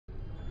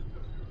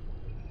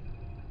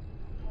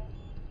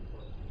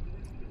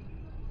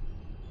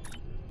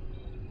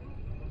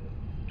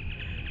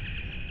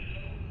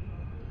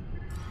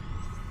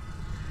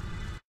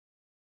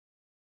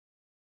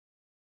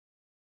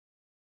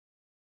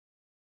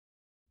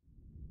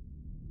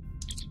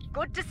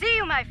Good to see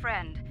you, my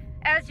friend.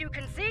 As you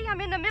can see, I'm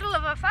in the middle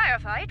of a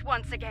firefight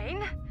once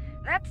again.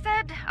 That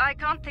said, I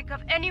can't think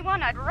of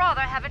anyone I'd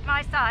rather have at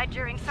my side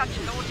during such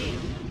an ordeal.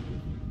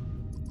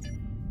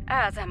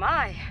 As am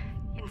I.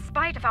 In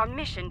spite of our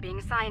mission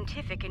being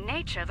scientific in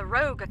nature, the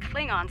rogue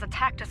Klingons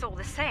attacked us all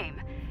the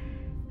same.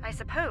 I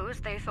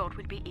suppose they thought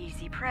we'd be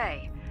easy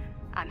prey.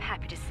 I'm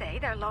happy to say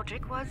their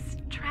logic was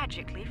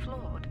tragically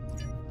flawed.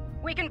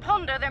 We can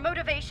ponder their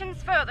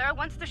motivations further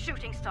once the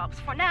shooting stops.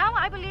 For now,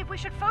 I believe we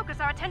should focus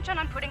our attention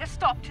on putting a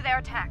stop to their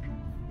attack.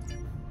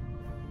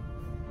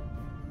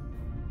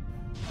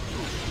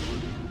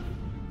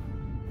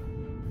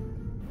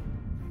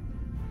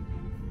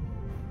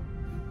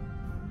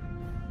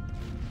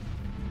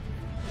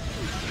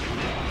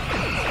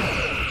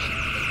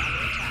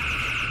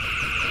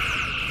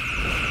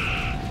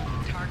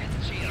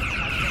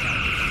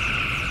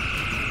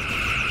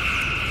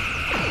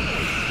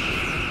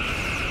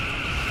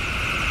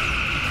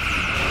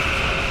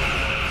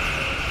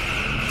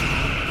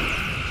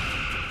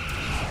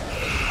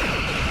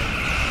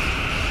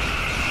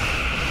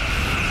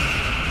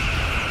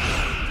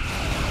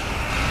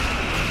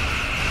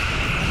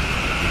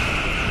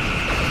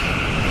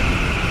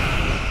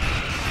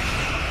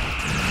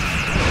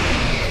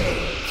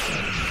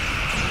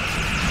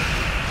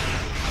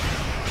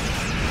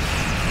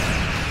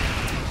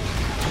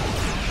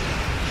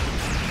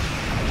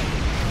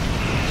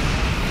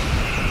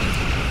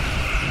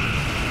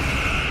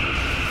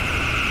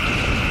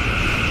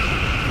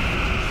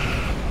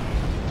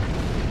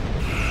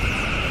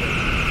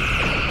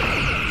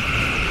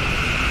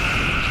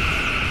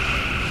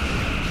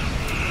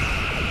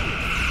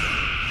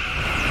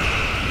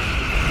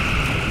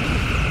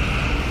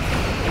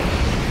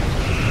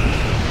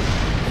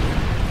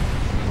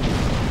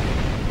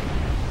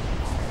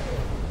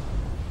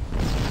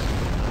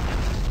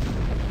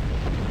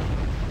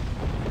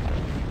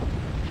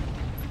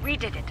 We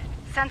did it.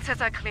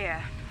 Sensors are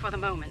clear, for the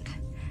moment.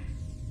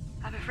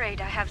 I'm afraid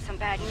I have some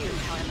bad news,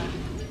 however.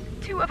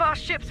 2 of our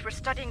ships were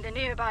studying the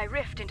nearby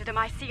rift into the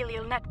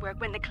mycelial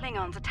network when the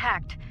Klingons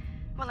attacked.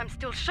 While I'm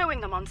still showing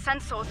them on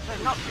sensors,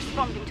 they're not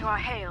responding to our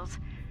hails.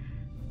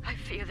 I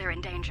fear they're in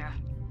danger.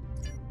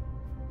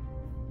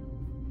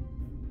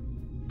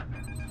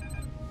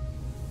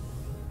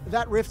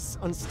 That rift's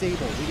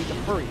unstable. We need to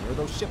hurry, or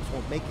those ships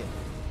won't make it.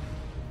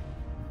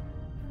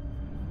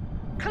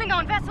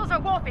 Klingon vessels are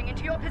warping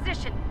into your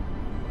position.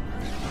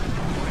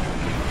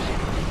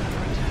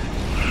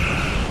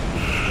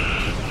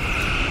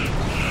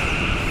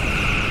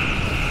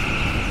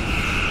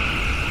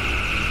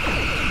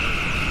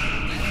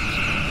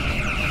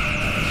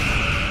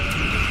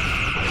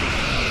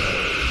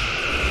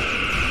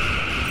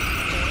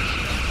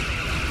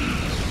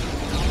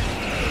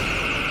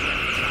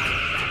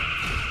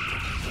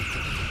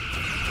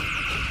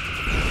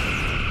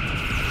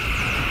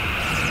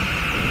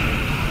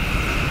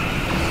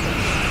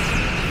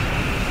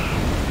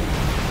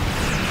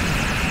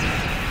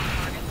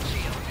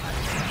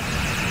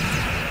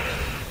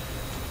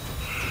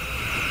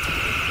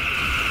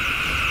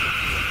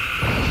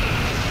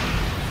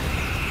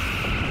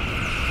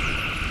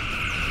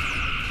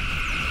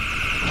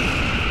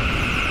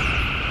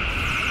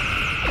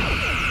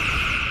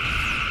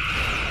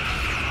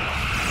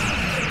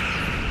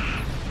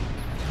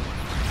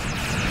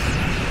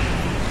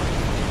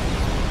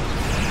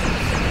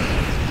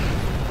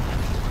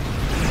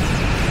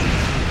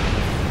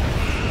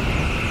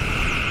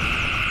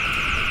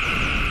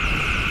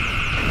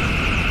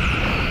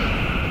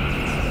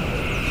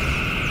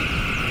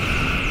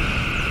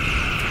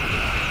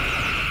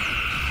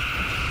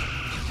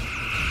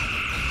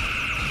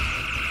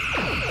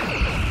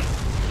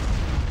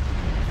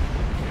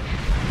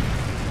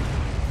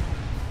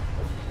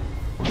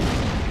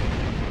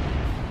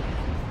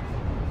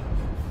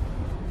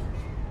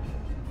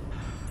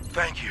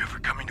 Thank you for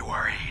coming to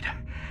our aid.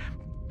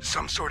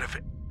 Some sort of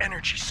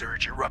energy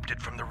surge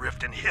erupted from the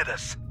rift and hit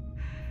us.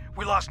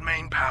 We lost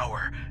main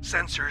power,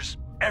 sensors,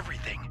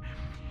 everything.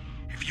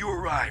 If you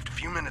arrived a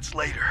few minutes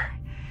later,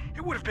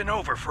 it would have been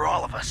over for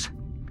all of us.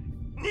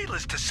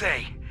 Needless to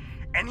say,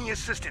 any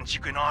assistance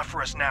you can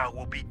offer us now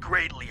will be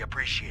greatly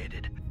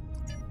appreciated.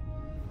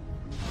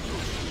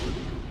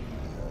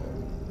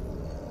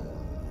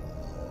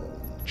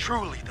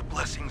 Truly, the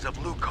blessings of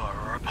Lucar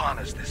are upon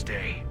us this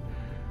day.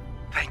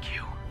 Thank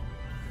you.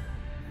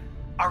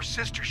 Our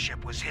sister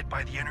ship was hit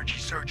by the energy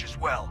surge as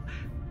well.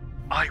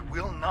 I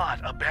will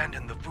not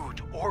abandon the Voot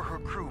or her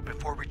crew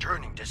before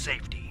returning to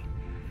safety.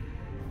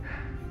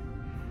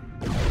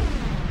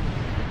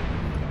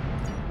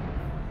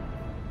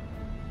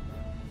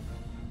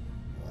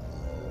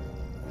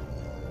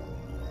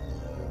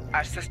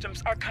 Our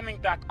systems are coming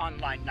back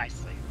online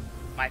nicely.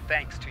 My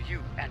thanks to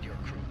you and your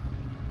crew.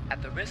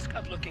 At the risk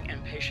of looking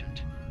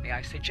impatient, may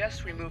I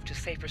suggest we move to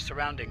safer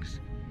surroundings?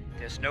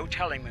 There's no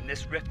telling when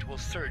this rift will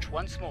surge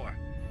once more,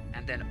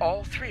 and then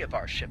all 3 of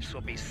our ships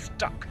will be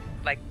stuck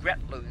like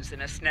Gretloons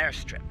in a snare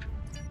strip.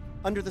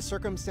 Under the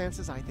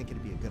circumstances, I think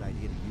it'd be a good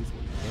idea to use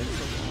what we can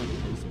so far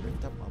to close the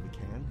rift up while we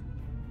can.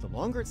 The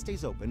longer it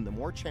stays open, the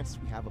more chances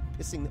we have of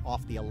pissing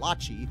off the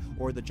Alachi,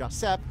 or the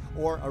Jasep,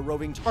 or a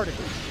roving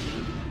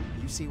tardigrade.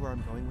 You see where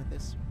I'm going with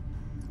this?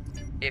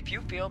 If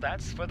you feel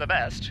that's for the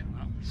best,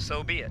 well,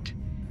 so be it.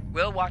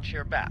 We'll watch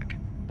your back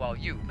while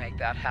you make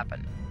that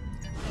happen.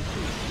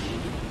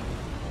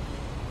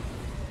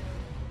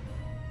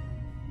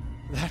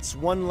 That's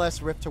one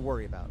less rift to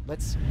worry about.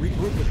 Let's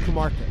regroup with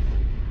Kumarte.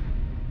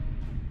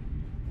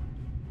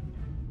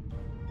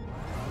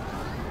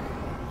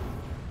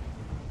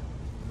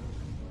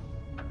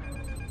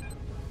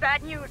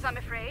 Bad news, I'm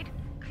afraid.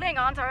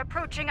 Klingons are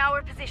approaching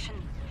our position.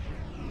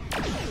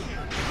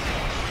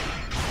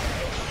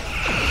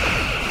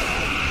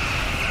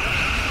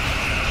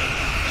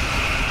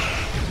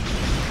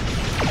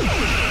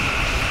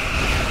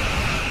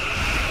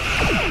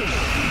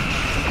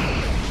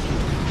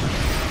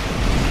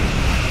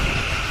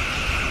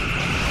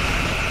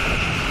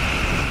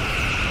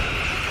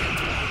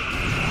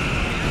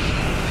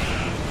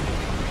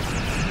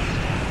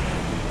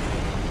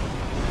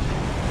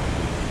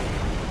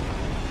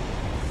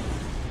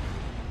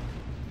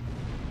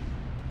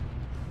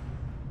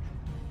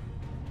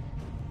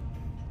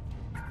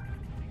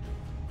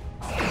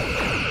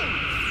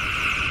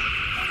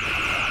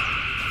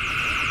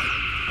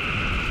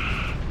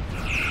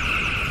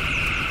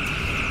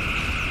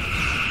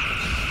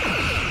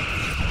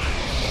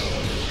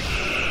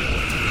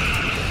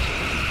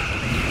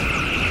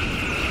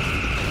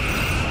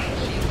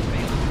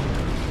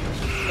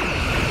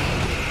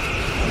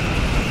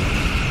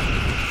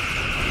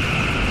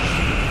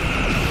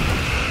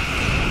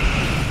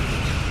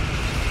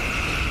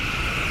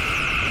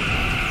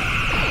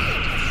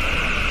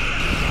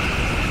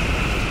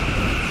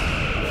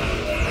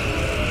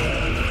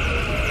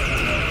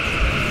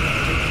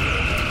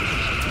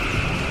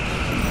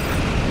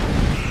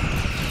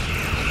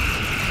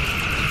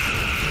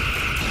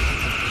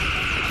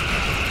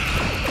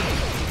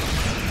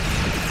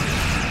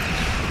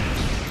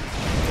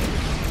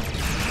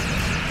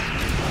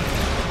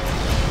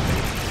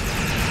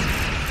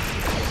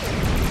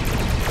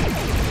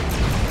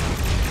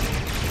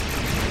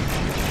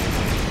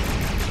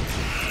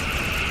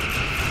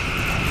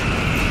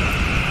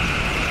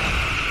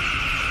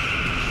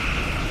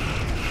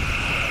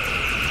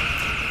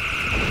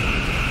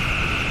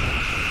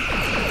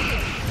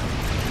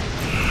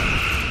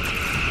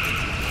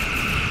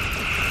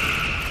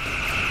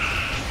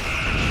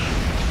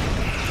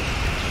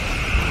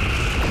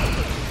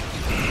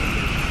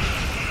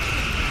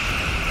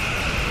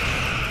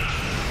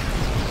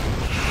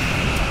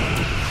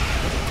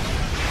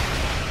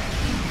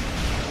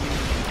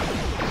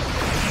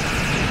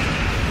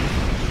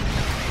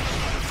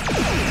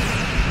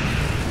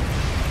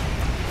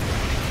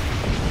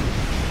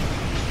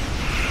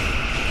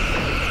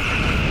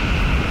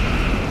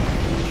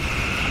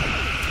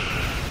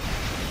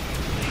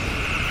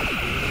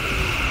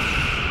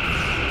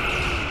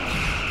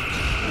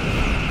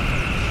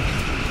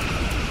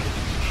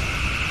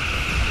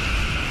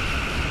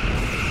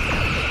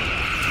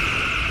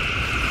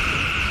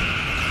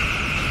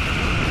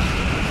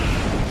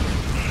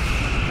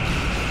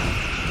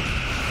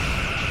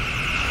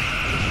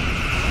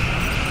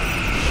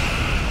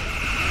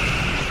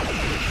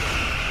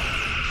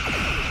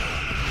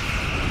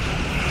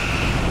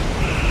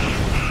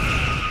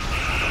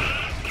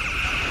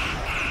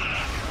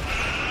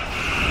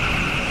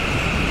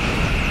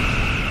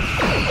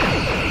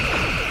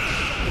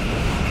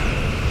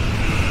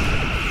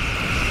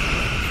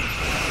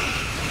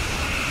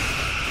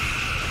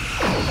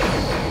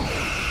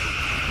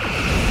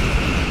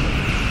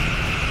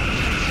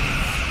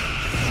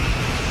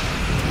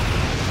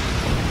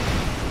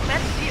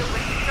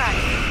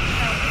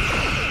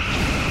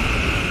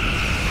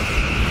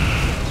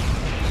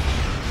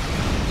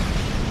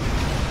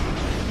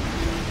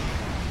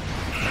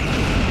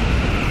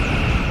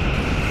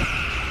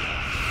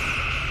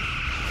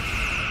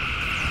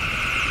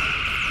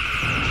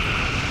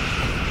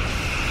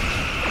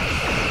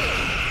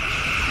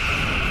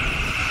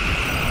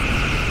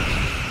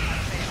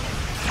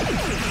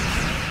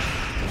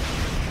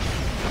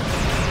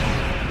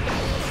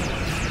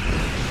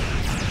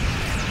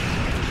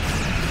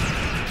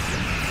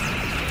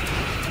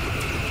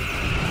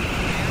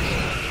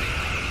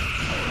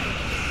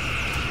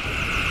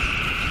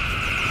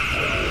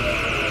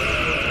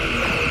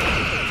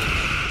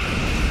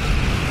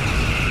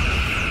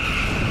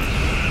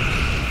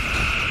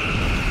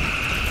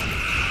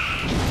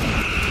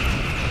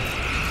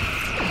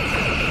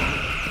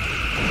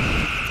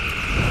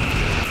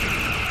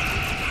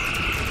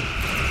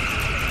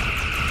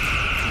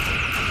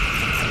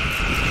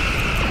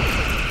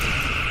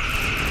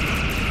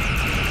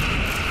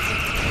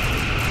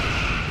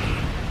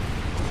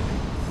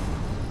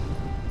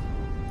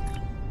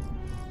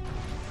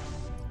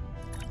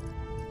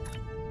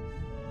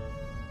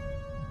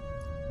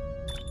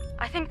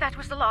 I think that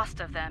was the last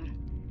of them.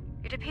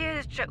 It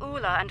appears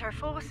Ja'ula and her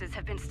forces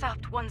have been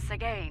stopped once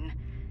again.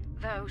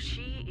 Though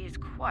she is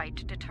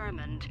quite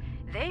determined,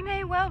 they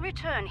may well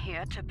return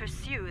here to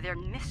pursue their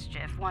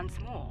mischief once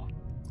more.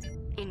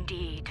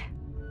 Indeed.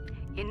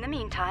 In the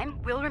meantime,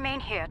 we'll remain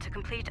here to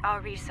complete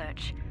our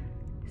research.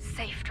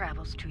 Safe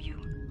travels to you.